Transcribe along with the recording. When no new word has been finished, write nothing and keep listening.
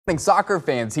Soccer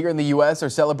fans here in the U.S. are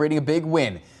celebrating a big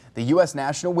win. The U.S.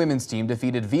 national women's team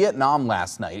defeated Vietnam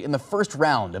last night in the first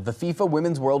round of the FIFA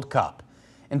Women's World Cup.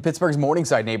 In Pittsburgh's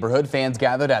Morningside neighborhood, fans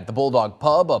gathered at the Bulldog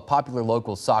Pub, a popular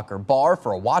local soccer bar,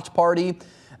 for a watch party.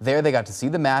 There they got to see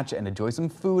the match and enjoy some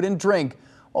food and drink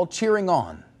while cheering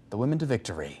on the women to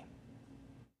victory.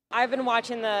 I've been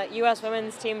watching the U.S.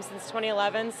 women's team since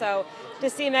 2011, so to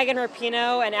see Megan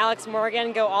Rapinoe and Alex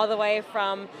Morgan go all the way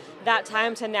from that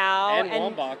time to now,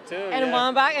 and Wambach too,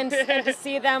 and to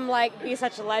see them be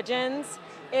such legends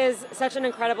is such an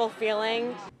incredible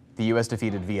feeling. The U.S.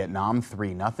 defeated Vietnam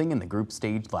 3-0 in the group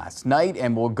stage last night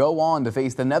and will go on to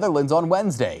face the Netherlands on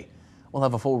Wednesday. We'll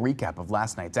have a full recap of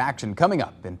last night's action coming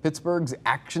up in Pittsburgh's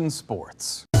Action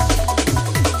Sports.